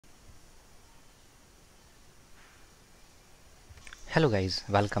Hello guys,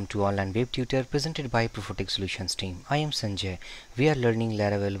 welcome to Online Web Tutor presented by Prefer-dist Solutions team. I am Sanjay. We are learning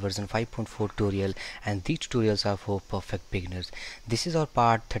Laravel version 5.4 tutorial and these tutorials are for perfect beginners. This is our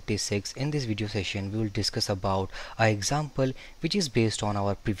part 36. In this video session, we will discuss about an example which is based on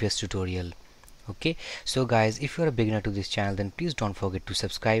our previous tutorial. Okay, so guys, if you are a beginner to this channel, then please don't forget to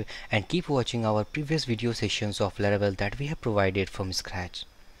subscribe and keep watching our previous video sessions of Laravel that we have provided from scratch.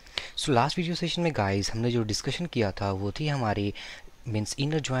 So last video session में guys हमने जो discussion किया था वो थी हमारी means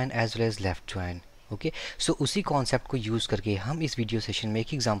inner join as well as left join. Okay, सो उसी concept को यूज़ करके हम इस वीडियो सेशन में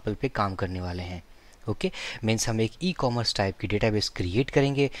एक एग्जांपल पे काम करने वाले हैं. ओके, मीन्स हम एक ई कॉमर्स टाइप की डेटाबेस क्रिएट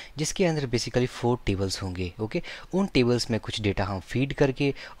करेंगे जिसके अंदर बेसिकली 4 टेबल्स होंगे. ओके, उन टेबल्स में कुछ डेटा हम फीड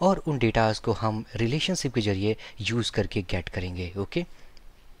करके और उन डेटाज को हम रिलेशनशिप के जरिए यूज़ करके गेट करेंगे. ओके,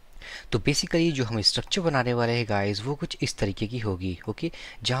 तो बेसिकली जो हम स्ट्रक्चर बनाने वाले हैं गाइस वो कुछ इस तरीके की होगी. ओके,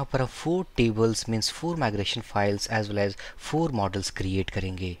 जहाँ पर हम 4 tables means 4 migration files as well as 4 models create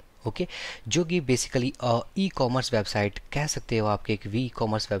करेंगे. ओके, जो कि बेसिकली ई कॉमर्स वेबसाइट कह सकते हो, आपके एक वी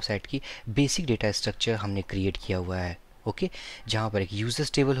कॉमर्स वेबसाइट की बेसिक डेटा स्ट्रक्चर हमने क्रिएट किया हुआ है. ओके, जहाँ पर एक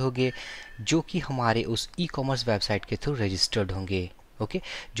यूजर्स टेबल होंगे जो कि हमारे उस ई कॉमर्स वेबसाइट के थ्रू रजिस्टर्ड होंगे. ओके,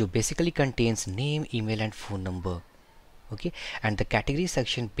 जो basically contains name, email and phone number. Okay, and the category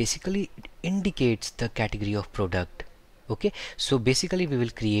section basically indicates the category of product. Okay, so basically we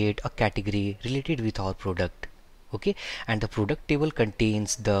will create a category related with our product. Okay, and the product table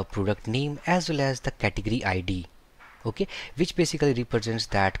contains the product name as well as the category ID. Okay, which basically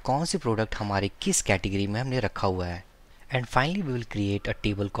represents that कौन से product हमारे किस category में हमने रखा हुआ है. And finally we will create a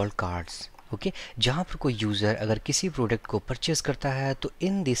table called cards. Okay, जहाँ पर कोई यूज़र अगर किसी प्रोडक्ट को परचेज करता है तो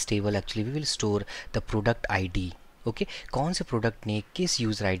in this table actually we will store the product ID. Okay, कौन से प्रोडक्ट ने किस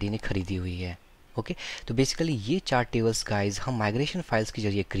यूज़र आईडी ने खरीदी हुई है. ओके, तो बेसिकली ये 4 टेबल्स गाइस हम माइग्रेशन फाइल्स के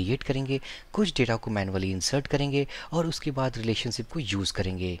जरिए क्रिएट करेंगे, कुछ डेटा को मैनुअली इंसर्ट करेंगे और उसके बाद रिलेशनशिप को यूज़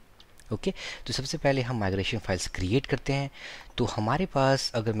करेंगे. ओके, तो सबसे पहले हम माइग्रेशन फाइल्स क्रिएट करते हैं. तो हमारे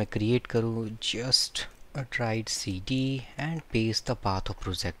पास अगर मैं क्रिएट करूँ just write cd and paste the path of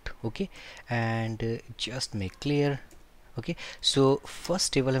project. Okay, and just make clear. Okay, so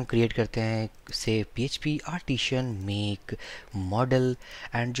first table हम क्रिएट करते हैं से php artisan make model.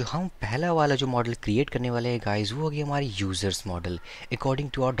 And जो हम पहला वाला जो मॉडल क्रिएट करने वाले हैं गाइस वो होगी हमारी users model according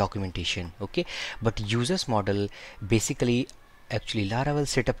to our documentation. Okay, but users model basically actually Laravel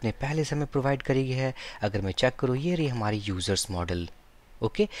setup ने पहले से हमें प्रोवाइड करी है. अगर मैं चेक करूँ ये रही हमारी यूज़र्स मॉडल.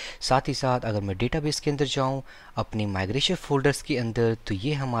 ओके, साथ ही साथ अगर मैं डेटाबेस के अंदर जाऊं अपने माइग्रेशन फोल्डर्स के अंदर तो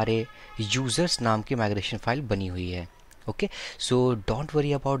ये हमारे यूज़र्स नाम की माइग्रेशन फाइल बनी हुई है. Okay, so don't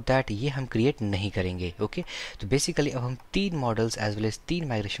worry about that, ये हम क्रिएट नहीं करेंगे. ओके, तो बेसिकली अब हम 3 models as well as 3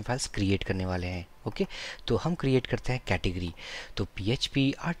 migration files create करने वाले हैं. ओके, तो हम क्रिएट करते हैं कैटेगरी. तो php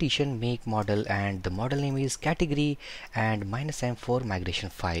artisan make model and the model name is category and -m for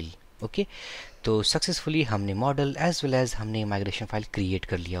migration file. Okay, तो सक्सेसफुली हमने मॉडल एज वेल एज हमने माइग्रेशन फाइल क्रिएट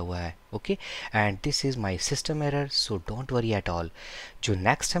कर लिया हुआ है. Okay, and this is my system error, so don't worry at all. जो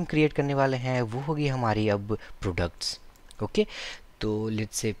next हम create करने वाले हैं वो होगी हमारी अब प्रोडक्ट्स. ओके, तो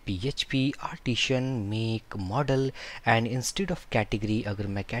let's say php artisan make model and instead of category अगर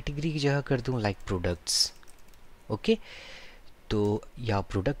मैं कैटेगरी की जगह कर दूँ लाइक प्रोडक्ट्स. ओके, तो या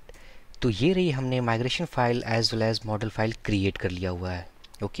प्रोडक्ट, तो ये रही हमने migration file as well as model file create कर लिया हुआ है.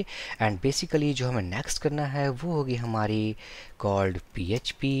 ओके, एंड बेसिकली जो हमें नेक्स्ट करना है वो होगी हमारी called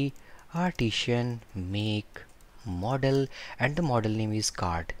php artisan make model and the model name is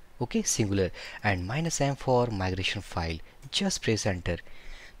card. Okay, singular and -m for migration file. Just press enter.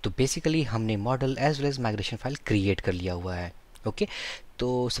 तो बेसिकली हमने model as well as migration file create कर लिया हुआ है. ओके,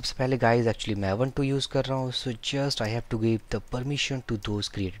 तो सबसे पहले गाइज एक्चुअली मैं ubuntu यूज़ कर रहा हूँ, so just I have to give the permission to those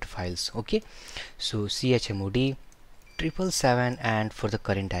created files. Okay, so chmod 777 and for the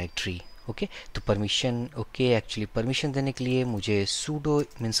current directory. Okay, तो परमिशन ओके एक्चुअली परमिशन देने के लिए मुझे sudo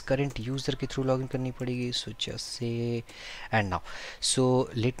मीन्स करेंट यूज़र के through login करनी पड़ेगी. So just say and now so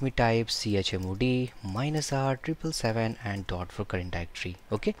let me type chmod -r 777 and dot for current directory.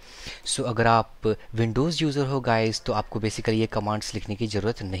 Okay, सो अगर आप विंडोज़ यूज़र हो गाइस तो आपको बेसिकली ये कमांड्स लिखने की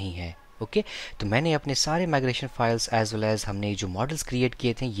ज़रूरत नहीं है. ओके, तो मैंने अपने सारे migration files as well as हमने जो मॉडल्स क्रिएट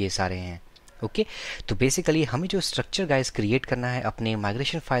किए थे ये सारे हैं. ओके, तो बेसिकली हमें जो स्ट्रक्चर गाइस क्रिएट करना है अपने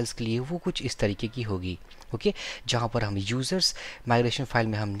माइग्रेशन फाइल्स के लिए वो कुछ इस तरीके की होगी. ओके, जहाँ पर हम यूज़र्स माइग्रेशन फाइल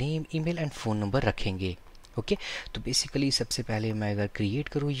में हम name, email and phone number रखेंगे. ओके, तो बेसिकली सबसे पहले मैं अगर क्रिएट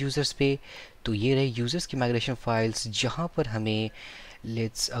करूँ यूज़र्स पे तो ये रहे यूज़र्स की माइग्रेशन फाइल्स जहाँ पर हमें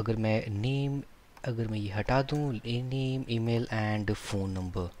लेट्स अगर मैं नेम अगर मैं ये हटा दूँ name, email and phone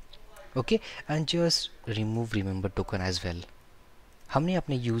number. Okay, and just remove remember token as well. हमने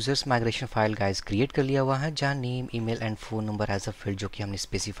अपने users migration file guys create कर लिया हुआ है, जहाँ name, email and phone number as a field जो कि हमने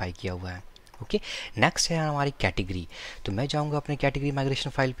स्पेसिफाई किया हुआ है। ओके, नेक्स्ट है हमारी कैटेगरी। तो मैं जाऊँगा अपने कैटेगरी माइग्रेशन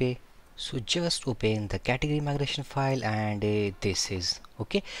फाइल पे। So just open the category migration file and this is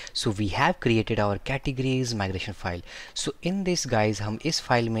okay. So we have created our categories migration file. So in this guys हम इस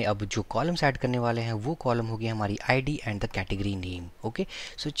फाइल में अब जो कॉलम्स ऐड करने वाले हैं वो कॉलम होगी हमारी ID and the category name. Okay,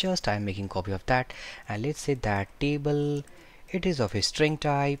 so just I am making copy of that and let's say that table it is of a string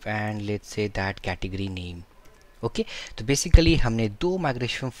type and let's say that category name. Okay तो basically हमने दो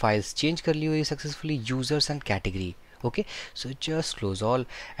migration files change कर ली हुई successfully, users and category. Okay so just close all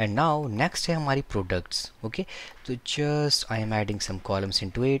and now next है हमारी products. Okay तो just I am adding some columns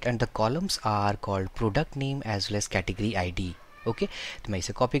into it and the columns are called product name as well age category ID. Okay तो मैं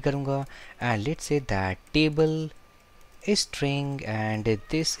इसे copy करूँगा and let's say that table string and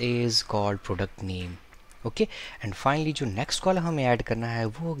this is called product name. Okay and finally जो next column हमें add करना है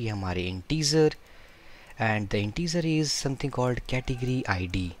वो होगी हमारे integer and the integer is something called category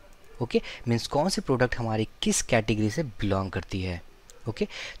ID. Okay means कौन सी प्रोडक्ट हमारी किस कैटेगरी से बिलोंग करती है। ओके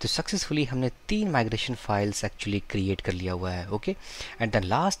तो सक्सेसफुली हमने 3 माइग्रेशन फाइल्स एक्चुअली क्रिएट कर लिया हुआ है। Okay and the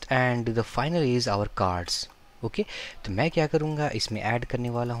last and the final is our cards. Okay तो मैं क्या करूँगा, इसमें ऐड करने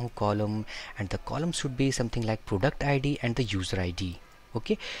वाला हूँ column and the column should be something like product ID and the user ID।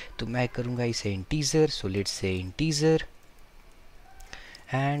 Okay तो मैं करूँगा इसे integer, so let's say integer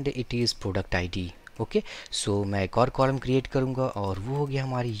and it is product ID। Okay so मैं एक और कॉलम क्रिएट करूँगा और वो हो गया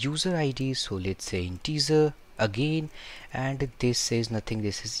हमारी user ID। So let's say integer again and this is nothing,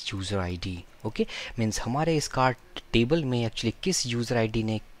 this is user ID। Okay means हमारे इस कार्ट टेबल में एक्चुअली किस यूज़र ID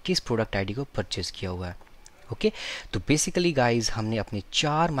ने किस प्रोडक्ट ID को परचेज़ किया हुआ है। ओके तो बेसिकली गाइज हमने अपने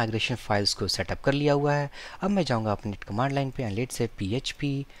 4 माइग्रेशन फाइल्स को सेटअप कर लिया हुआ है। अब मैं जाऊँगा अपने कमांड लाइन पे and let's say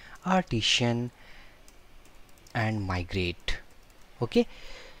PHP artisan and migrate. Okay,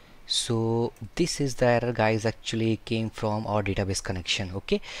 so this is the error guys actually came from our database connection.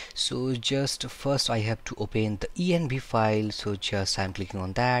 Okay, so just first I have to open the env file, so just I'm clicking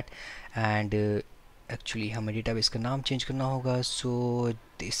on that and actually हमें database का नाम change करना होगा। so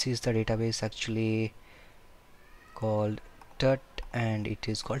this is the database actually called tut and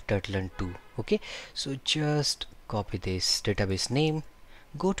it is called turtleon2. okay, so just copy this database name,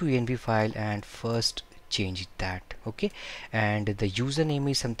 go to env file and first change that. okay, and the username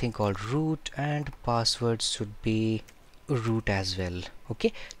is something called root and password should be root as well.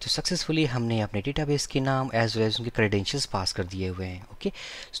 okay, तो successfully हमने अपने database के नाम as well as उनके credentials पास कर दिए हुए हैं। Okay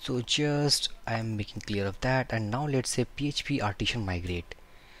so just I am making clear of that and now let's say PHP artisan migrate।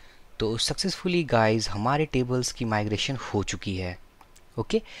 तो सक्सेसफुली गाइज हमारे टेबल्स की माइग्रेशन हो चुकी है।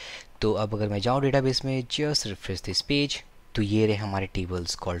 ओके तो अब अगर मैं जाऊँ डेटाबेस में, जस्ट रिफ्रेश दिस पेज, तो ये रहे हमारे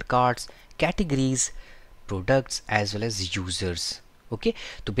tables called cards, categories, products as well as users. Okay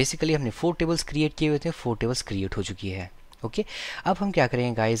तो बेसिकली हमने 4 टेबल्स क्रिएट किए हुए थे, 4 टेबल्स क्रिएट हो चुकी है। ओके अब हम क्या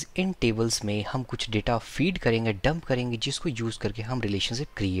करेंगे गाइज, इन टेबल्स में हम कुछ डेटा फीड करेंगे, डंप करेंगे, जिसको यूज़ करके हम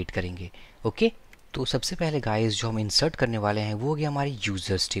रिलेशनशिप क्रिएट करेंगे। ओके तो सबसे पहले गाइज जो हम इंसर्ट करने वाले हैं वो हो गया हमारी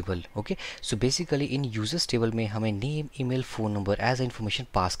users table. Okay so basically इन यूजर्स टेबल में हमें name, email, phone number as information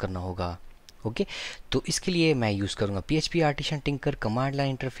pass करना होगा। ओके तो इसके लिए मैं यूज़ करूँगा PHP artisan tinker command line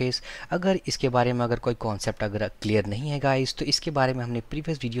interface. अगर इसके बारे में अगर कोई कॉन्सेप्ट अगर क्लियर नहीं है गाइस, तो इसके बारे में हमने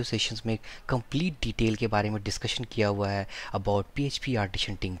प्रीवियस वीडियो सेशंस में कंप्लीट डिटेल के बारे में डिस्कशन किया हुआ है about PHP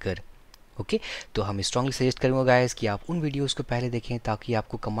artisan tinker। Okay तो हम स्ट्रांगली सजेस्ट करूँगा गाइस कि आप उन वीडियोस को पहले देखें ताकि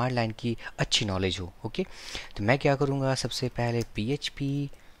आपको कमांड लाइन की अच्छी नॉलेज हो। ओके तो मैं क्या करूँगा, सबसे पहले PHP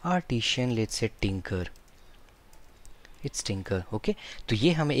artisan let's say tinker, it's tinker. Okay तो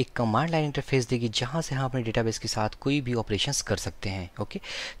ये हमें एक कमांड लाइन इंटरफेस देगी जहाँ से हम अपने डेटाबेस के साथ कोई भी ऑपरेशंस कर सकते हैं। ओके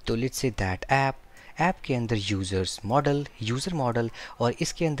तो लेट्स से दैट ऐप के अंदर यूजर्स मॉडल, यूज़र मॉडल, और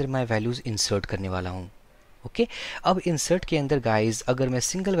इसके अंदर मैं वैल्यूज़ इंसर्ट करने वाला हूँ। ओके अब इंसर्ट के अंदर गाइज अगर मैं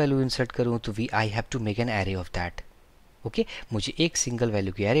सिंगल वैल्यू इंसर्ट करूँ तो I have to make an array of that. Okay मुझे एक सिंगल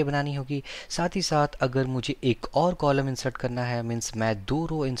वैल्यू की एरे बनानी होगी। साथ ही साथ अगर मुझे एक और कॉलम इंसर्ट करना है, मीन्स मैं 2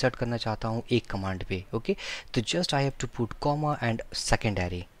 रो इंसर्ट करना चाहता हूँ एक कमांड पे। ओके तो just I have to put comma and second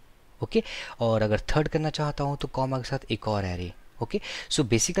array. Okay और अगर थर्ड करना चाहता हूँ तो कॉमा के साथ एक और array. Okay so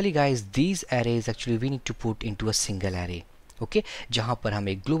basically guys these arrays actually we need to put into a single array. Okay जहाँ पर हम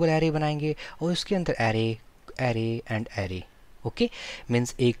एक ग्लोबल एरे बनाएंगे और उसके अंदर array and array. Okay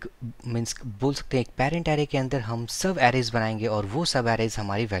means बोल सकते हैं एक पेरेंट एरे के अंदर हम सब एरेज बनाएंगे और वो सब एरेज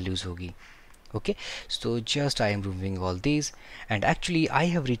हमारी वैल्यूज़ होगी। Okay so just I am removing all these and actually I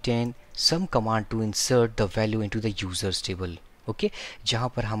have retain some command to insert the value into the users table. Okay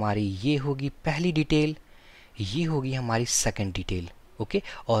जहाँ पर हमारी ये होगी पहली डिटेल, ये होगी हमारी सेकंड डिटेल। ओके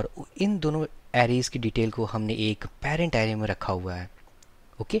और इन दोनों एरेज की डिटेल को हमने एक पेरेंट एरे में रखा हुआ है।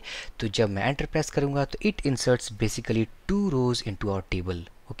 ओके तो जब मैं एंटर प्रेस करूंगा तो it inserts basically 2 rows into our table.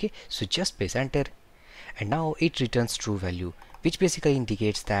 Okay, so just press enter and now it returns true value which basically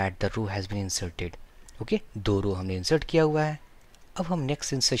indicates that the row has been inserted. Okay, 2 रो हमने insert किया हुआ है. अब हम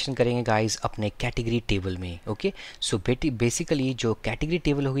next insertion करेंगे guys अपने category table में. Okay so basically जो कैटेगरी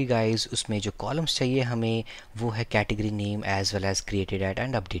टेबल होगी गाइस उसमें जो कॉलम्स चाहिए हमें वो है category name as well as created at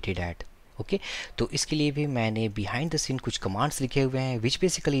and updated eight. Okay तो इसके लिए भी मैंने बिहाइंड द सीन कुछ कमांड्स लिखे हुए हैं which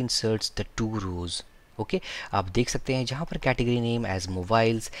basically inserts the 2 rose. Okay आप देख सकते हैं जहाँ पर category name as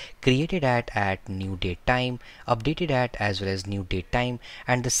mobiles, created at new date time, updated eight as well as new date time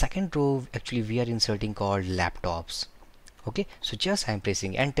and the second row actually we are inserting called laptops. Okay, so just I am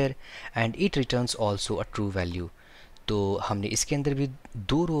pressing enter and it returns also a true value. तो हमने इसके अंदर भी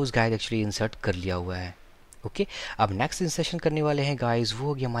 2 रोज guys actually insert कर लिया हुआ है. Okay अब नेक्स्ट इंसर्शन करने वाले हैं गाइस वो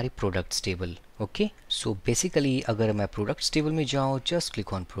होगी हमारी products table. Okay so basically अगर मैं प्रोडक्ट्स टेबल में जाऊँ जस्ट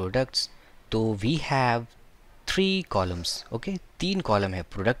क्लिक ऑन प्रोडक्ट्स तो we have 3 columns. Okay 3 column है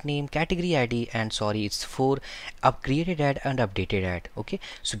product name, category ID and sorry it's 4 अब created at and updated eight. Okay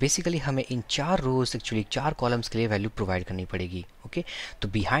so basically हमें इन 4 रोज actually 4 columns के लिए वैल्यू प्रोवाइड करनी पड़ेगी. ओके तो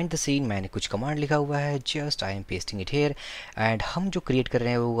बिहाइंड द सीन मैंने कुछ कमांड लिखा हुआ है just I am pasting it here and हम जो क्रिएट कर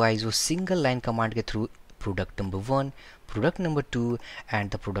रहे हैं वो गाइस वो सिंगल लाइन कमांड के through product number 1, product number 2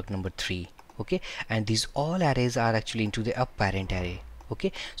 and the product number 3. Okay and this all arrays are actually into the a parent array.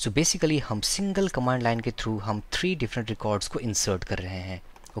 Okay so basically हम single command line के through हम 3 different records को insert कर रहे हैं.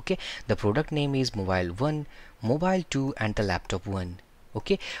 Okay the product name is mobile 1, mobile 2 and the laptop 1.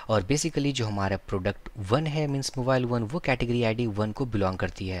 Okay और basically जो हमारा प्रोडक्ट 1 है मीन्स मोबाइल 1 वो कैटेगरी आईडी 1 को बिलोंग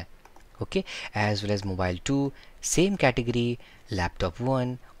करती है. Okay as well as mobile 2 same category, laptop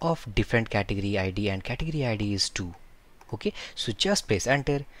 1 of different category ID and category ID is 2. Okay so just press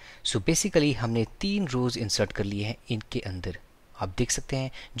enter. So basically हमने 3 रोज insert कर लिए हैं इनके अंदर. आप देख सकते हैं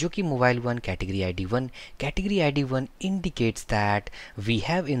जो कि mobile 1 category ID 1, category ID 1 indicates that we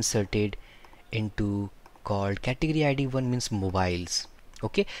have inserted into called category ID 1 means mobiles.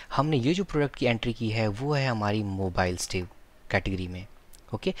 Okay हमने ये जो प्रोडक्ट की एंट्री की है वो है हमारी मोबाइल्स कैटेगरी में.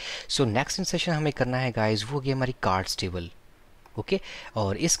 ओके सो नेक्स्ट इंसर्शन हमें करना है गाइस वो होगी हमारी कार्ड्स टेबल. ओके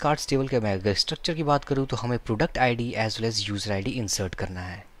और इस कार्ड्स टेबल के मैं अगर स्ट्रक्चर की बात करूँ तो हमें product ID as well as user ID insert करना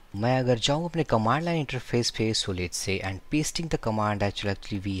है. मैं अगर जाऊँ अपने कमांड लाइन इंटरफेस पे so let's say and pasting the command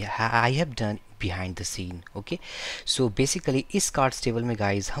actually I have done behind the scene. Okay so basically इस कार्ड्स टेबल में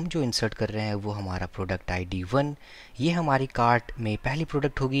गाइस हम जो इंसर्ट कर रहे हैं वो हमारा प्रोडक्ट आईडी 1, ये हमारी कार्ट में पहली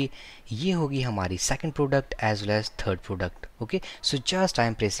प्रोडक्ट होगी, ये होगी हमारी second product as well as third product. Okay so just I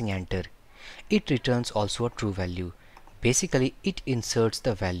am pressing enter. It returns also a true value. Basically it inserts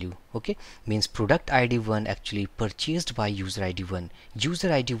the value. Okay means product id 1 actually purchased by user id 1. user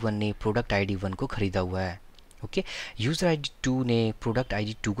id 1 ने product id 1 को खरीदा हुआ है. okay user id 2 ने product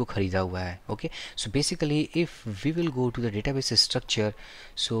id 2 को खरीदा हुआ है. okay so basically if we will go to the database structure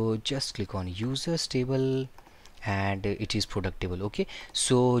so just click on users table and it is product table. okay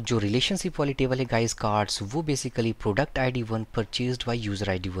so जो relationship वाली table है guys cards वो basically product id 1 purchased by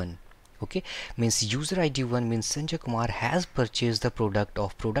user id 1. okay means user id 1 means Sanjay Kumar has purchased the product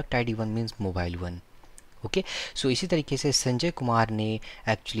of product id 1 means mobile 1. okay so इसी तरीके से संजय कुमार ने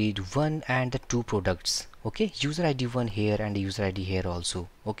actually 1 and the 2 products. okay user id 1 here and user id here also.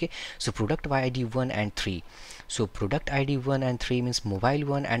 okay so product id 1 and 3 so product id 1 and 3 means mobile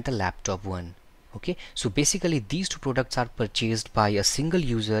 1 and the laptop 1. okay so basically these 2 products are purchased by a single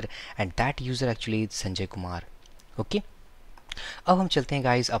user and that user actually is Sanjay Kumar. okay अब हम चलते हैं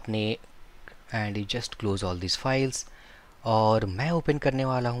guys अपने and just close all this files और मैं open करने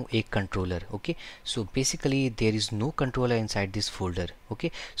वाला हूँ एक controller. Okay so basically there is no controller inside this folder.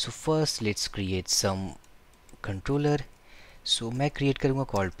 Okay so first let's create some controller. सो मैं क्रिएट करूँगा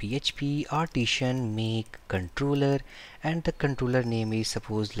called php artisan make controller and the controller name is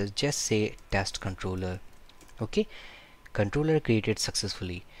suppose let's just say test controller. okay controller created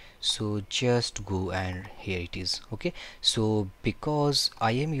successfully. so just go and here it is. okay so because I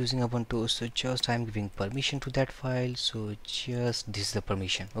am using Ubuntu so just I am giving permission to that file so just this is the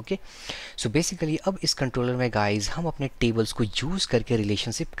permission. okay so basically अब इस controller में guys हम अपने tables को use करके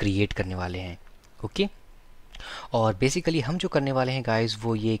relationship create करने वाले हैं. ओके और बेसिकली हम जो करने वाले हैं गाइस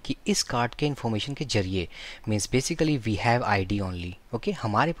वो ये कि इस कार्ड के इन्फॉर्मेशन के जरिए means basically we have ID only. Okay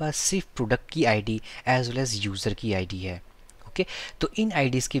हमारे पास सिर्फ प्रोडक्ट की ID as well as user की आईडी है. ओके तो इन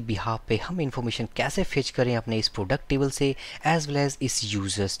आईडीज़ के बिहाफ पे हम इंफॉर्मेशन कैसे फेच करें अपने इस प्रोडक्ट टेबल से एज वेल एज इस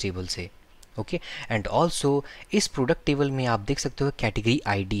यूजर्स टेबल से. ओके एंड ऑल्सो इस प्रोडक्ट टेबल में आप देख सकते हो कैटेगरी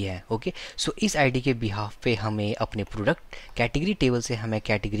आईडी है. ओके सो इस आईडी के बिहाफ पे हमें अपने प्रोडक्ट कैटेगरी टेबल से हमें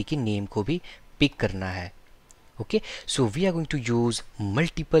कैटेगरी की नेम को भी पिक करना है. Okay, so we are going to use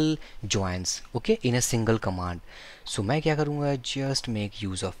multiple joins, okay, in a single command. So मैं क्या करूँगा, just make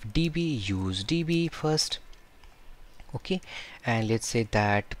use of db, use db first, okay, and let's say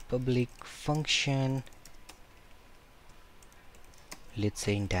that public function, let's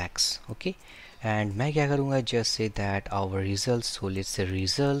say index, okay, and मैं क्या करूँगा, just say that our results, so let's say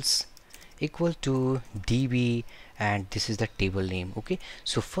results equal to db and this is the table name, okay.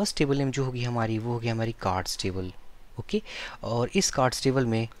 So first table name जो होगी हमारी वो होगी हमारी cards table, okay, और इस cards table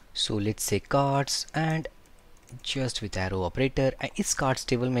में so let's say cards and just with arrow operator, and इस cards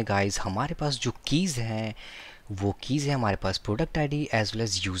table में guys हमारे पास जो keys हैं वो keys है हमारे पास product id as well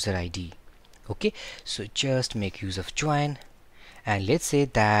as user id, okay. So just make use of join and let's say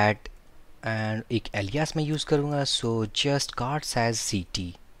that, and एक alias मैं use करूँगा, so just cards as ct,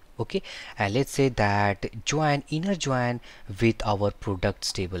 okay, and let's say that join inner join with our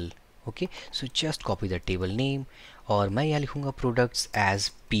products table, okay. So just copy the table name और मैं यहाँ लिखूँगा products as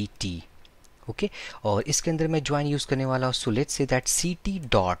pt, okay, और इसके अंदर मैं join यूज़ करने वाला हूँ. So let's say that ct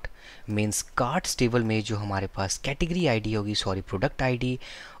dot means cards table में जो हमारे पास category id होगी, sorry product id,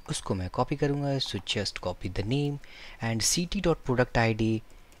 उसको मैं copy करूँगा. So just copy the name and ct dot product id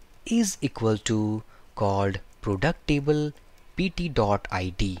is equal to called product table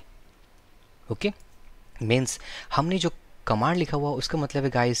pt.id, okay. Means हमने जो command लिखा हुआ उसका मतलब है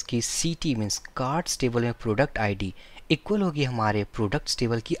गाइस कि ct मीन्स कार्ड्स टेबल में प्रोडक्ट आईडी इक्वल होगी हमारे प्रोडक्ट्स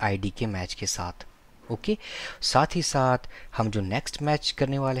टेबल की आईडी के मैच के साथ, ओके. साथ ही साथ हम जो नेक्स्ट मैच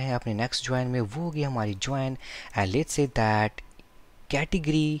करने वाले हैं अपने नेक्स्ट ज्वाइन में वो होगी हमारी join and let's say that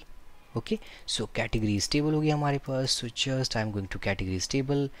category, okay. So categories table होगी हमारे पास. So just I am going two categories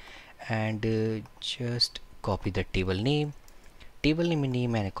table and just copy the table name. Table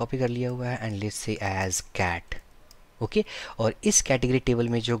name मैंने कॉपी कर लिया हुआ है and let's say as cat, okay. और इस category table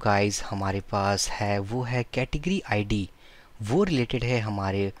में जो गाइस हमारे पास है वो है कैटेगरी आईडी, वो रिलेटेड है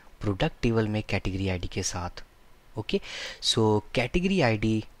हमारे प्रोडक्ट टेबल में कैटेगरी आईडी के साथ, okay. So category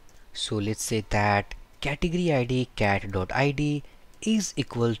ID, so let's say that category ID cat dot id is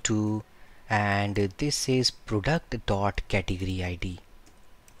equal to and this is product dot category ID,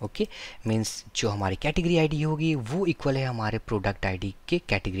 okay. Means जो हमारी category ID होगी वो equal है हमारे product ID के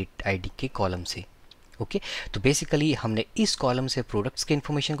category ID के column से, okay. तो बेसिकली हमने इस कॉलम से प्रोडक्ट्स के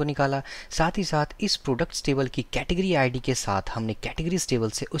इन्फॉर्मेशन को निकाला, साथ ही साथ इस प्रोडक्ट्स टेबल की कैटेगरी आईडी के साथ हमने कैटेगरीज टेबल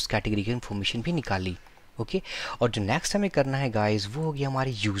से उस कैटेगरी की इन्फॉर्मेशन भी निकाली, ओके. और जो नेक्स्ट हमें करना है गाइस वो होगी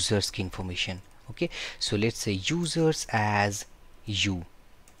हमारी यूज़र्स की information, okay. So let's say users as you,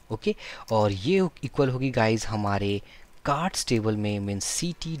 okay. और ये इक्वल होगी गाइस हमारे कार्ड्स टेबल में मीन्स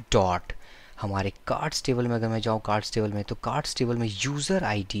ct डॉट हमारे कार्ड्स टेबल में, अगर मैं जाऊँ कार्ड्स टेबल में तो कार्ड्स टेबल में यूज़र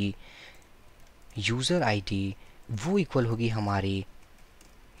आईडी वो इक्वल होगी हमारे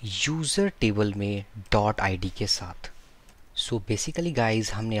यूज़र टेबल में डॉट आईडी के साथ. सो बेसिकली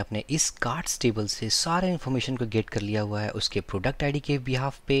गाइज हमने अपने इस कार्ड्स टेबल से सारा इन्फॉर्मेशन को गेट कर लिया हुआ है उसके प्रोडक्ट आईडी के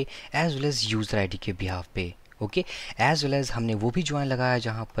बिहाफ पे as well as user ID के बिहाफ पे, ओके. एज वेल एज हमने वो भी ज्वाइन लगाया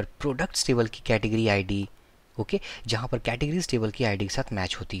जहाँ पर प्रोडक्ट्स टेबल की कैटेगरी आईडी, ओके, जहाँ पर कैटेगरीज टेबल की आईडी के साथ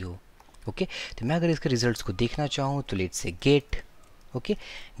मैच होती हो, ओके. तो मैं अगर इसके रिजल्ट्स को देखना चाहूँ तो let's say gate, okay.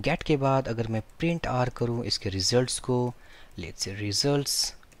 Gate के बाद अगर मैं प्रिंट आर करूँ इसके रिजल्ट्स को, लेट्स से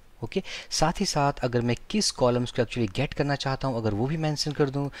रिजल्ट्स, ओके. साथ ही साथ अगर मैं किस कॉलम्स को एक्चुअली गेट करना चाहता हूँ अगर वो भी मेंशन कर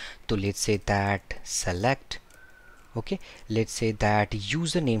दूँ तो let's say that select, okay. Let's say that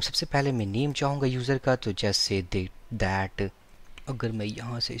user name, सबसे पहले मैं नेम चाहूँगा यूज़र का, तो जस्ट से दैट अगर मैं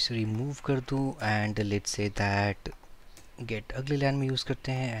यहाँ से इसे रिमूव कर दूँ and let's say that get अगले लाइन में यूज़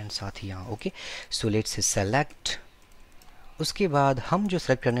करते हैं एंड साथ ही यहाँ, okay. So let's say select. उसके बाद हम जो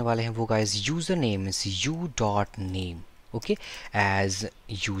सेलेक्ट करने वाले हैं वो guys user name is U dot name, okay, as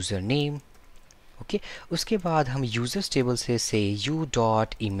user name, okay. उसके बाद हम यूज़र्स टेबल से U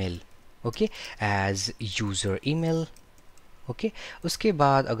dot email, okay, as user email, okay. उसके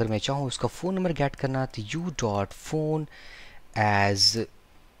बाद अगर मैं चाहूँ उसका फ़ोन नंबर गेट करना तो U dot phone as,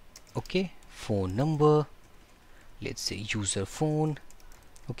 okay, phone number, let's say user phone,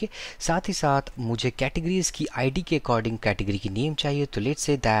 okay. साथ ही साथ मुझे कैटेगरीज की आईडी के अकॉर्डिंग कैटेगरी की नेम चाहिए तो let's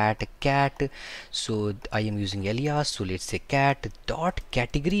say that cat, so I am using alias, so let's say cat dot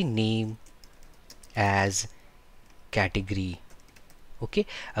category name age category, okay.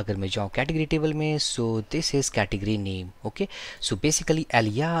 अगर मैं जाऊँ कैटेगरी टेबल में so this is category name, okay. So basically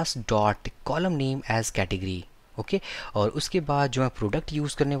alias dot column name age category, okay. और उसके बाद जो मैं product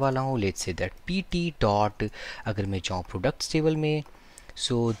use करने वाला हूँ let's say that pt dot, अगर मैं जाऊँ प्रोडक्ट्स टेबल में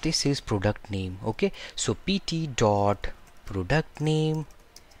so this is product name, okay. So pt dot product name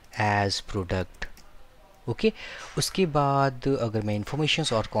as product, okay उसके बाद अगर मैं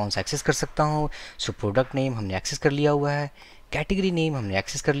इन्फॉर्मेशंस और कौन सा एक्सेस कर सकता हूँ, सो प्रोडक्ट नेम हमने एक्सेस कर लिया हुआ है, कैटेगरी नेम हमने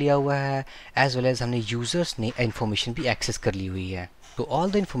एक्सेस कर लिया हुआ है, एज वेल एज हमने यूजर्स ने इन्फॉर्मेशन भी एक्सेस कर ली हुई है. तो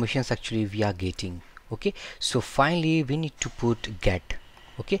all the information actually we are getting. Okay so finally we need to put gate.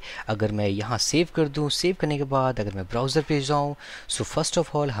 Okay अगर मैं यहाँ सेव कर दूँ, सेव करने के बाद अगर मैं ब्राउज़र पे जाऊँ, सो फर्स्ट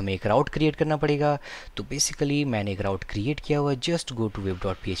ऑफ ऑल हमें एक राउट क्रिएट करना पड़ेगा. तो बेसिकली मैंने एक राउट क्रिएट किया हुआ है. Just go to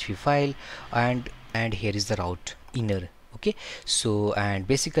web.php file and here is the route inner. Okay so and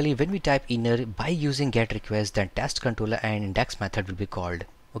basically when we type inner by using get request, then test controller and index method will be called.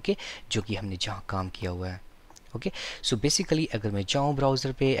 Okay जो कि हमने जहाँ काम किया हुआ है. Okay so basically अगर मैं जाऊँ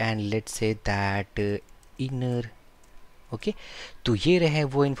ब्राउज़र पे and let's say that inner. Okay तो ये रहे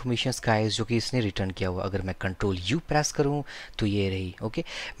वो इन्फॉर्मेशन गाइस जो कि इसने रिटर्न किया हुआ. अगर मैं कंट्रोल यू प्रेस करूँ तो ये रही. ओके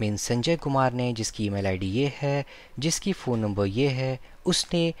मीन संजय कुमार ने, जिसकी ईमेल आईडी ये है, जिसकी फ़ोन नंबर ये है,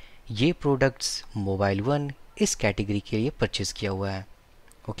 उसने ये प्रोडक्ट्स मोबाइल 1 इस कैटेगरी के लिए परचेज़ किया हुआ है.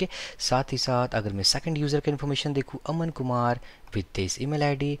 ओके साथ ही साथ अगर मैं सेकंड यूज़र का इन्फॉर्मेशन देखूँ, Aman Kumar with this email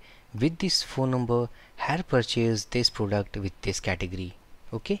ID with this phone number hair purchase this product with this category.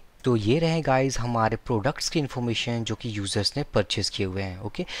 Okay तो ये रहे गाइस हमारे प्रोडक्ट्स की इन्फॉर्मेशन जो कि यूज़र्स ने परचेज किए हुए हैं.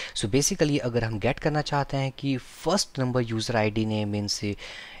 ओके सो बेसिकली अगर हम गेट करना चाहते हैं कि फर्स्ट नंबर यूज़र आईडी ने means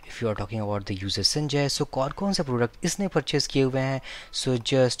if you are talking about the user Sanjay, सो कौन कौन से प्रोडक्ट इसने परचेज किए हुए हैं. So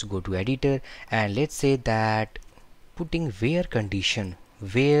just go to editor and let's say that putting where condition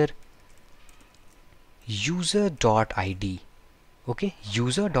where user.id. okay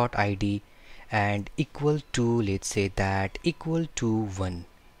user.id and equal to let's say that equal to 1.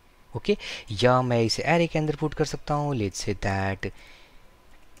 Okay या मैं इसे एरे के अंदर पुट कर सकता हूँ. Let's say that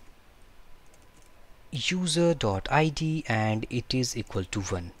user.id and it is equal to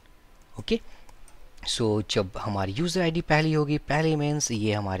 1. Okay so जब हमारी यूज़र आईडी पहली होगी, पहले मीन्स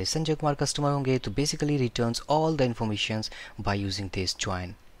ये हमारे संजय कुमार कस्टमर होंगे, तो basically returns all the informations by using this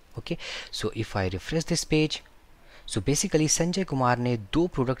join. Okay so if I refresh this page, so basically Sanjay Kumar ने 2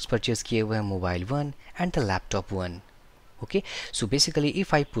 प्रोडक्ट्स परचेज किए हुए हैं, mobile 1 and the laptop 1. okay so basically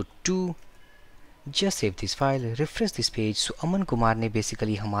if I put 2, just save this file, refresh this page, so Aman Kumar ने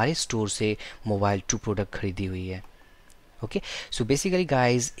basically हमारे store से mobile 2 product खरीदी हुई है. ओके सो बेसिकली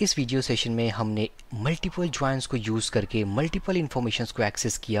गाइस इस वीडियो सेशन में हमने मल्टीपल ज्वाइंस को यूज़ करके मल्टीपल इन्फॉर्मेशंस को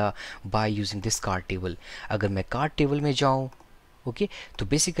एक्सेस किया by using this card table. अगर मैं कार्ड टेबल में जाऊँ, ओके तो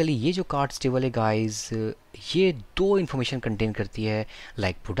बेसिकली ये जो कार्ड्स टेबल है गाइस, ये 2 इन्फॉर्मेशन कंटेन करती है,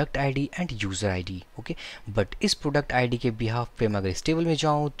 like product ID end user ID. Okay but इस प्रोडक्ट आईडी के बिहाफ पे मैं अगर इस टेबल में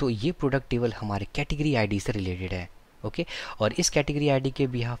जाऊँ तो ये प्रोडक्ट टेबल हमारे कैटेगरी आईडी से रिलेटेड है. ओके और इस कैटेगरी आईडी के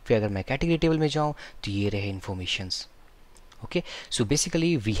बिहाफ पे अगर मैं कैटेगरी टेबल में जाऊँ तो ये रहे informations. Okay so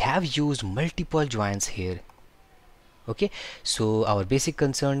basically we have used multiple joins hair. Okay so our basic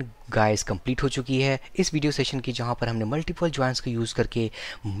concern guys complete हो चुकी है इस वीडियो सेशन की, जहां पर हमने मल्टीपल ज्वाइंस को यूज़ करके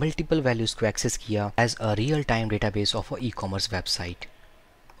मल्टीपल वैल्यूज़ को एक्सेस किया as a real time database of a e-commerce website.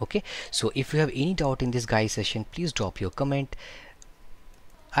 Okay so if you have any doubt in this guys session, please drop your comment.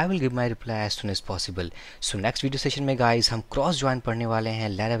 I will give my reply as soon as possible. So next video session में guys हम cross join पढ़ने वाले हैं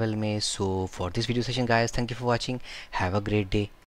Laravel में. So for this video session guys, thank you for watching. Have a great day.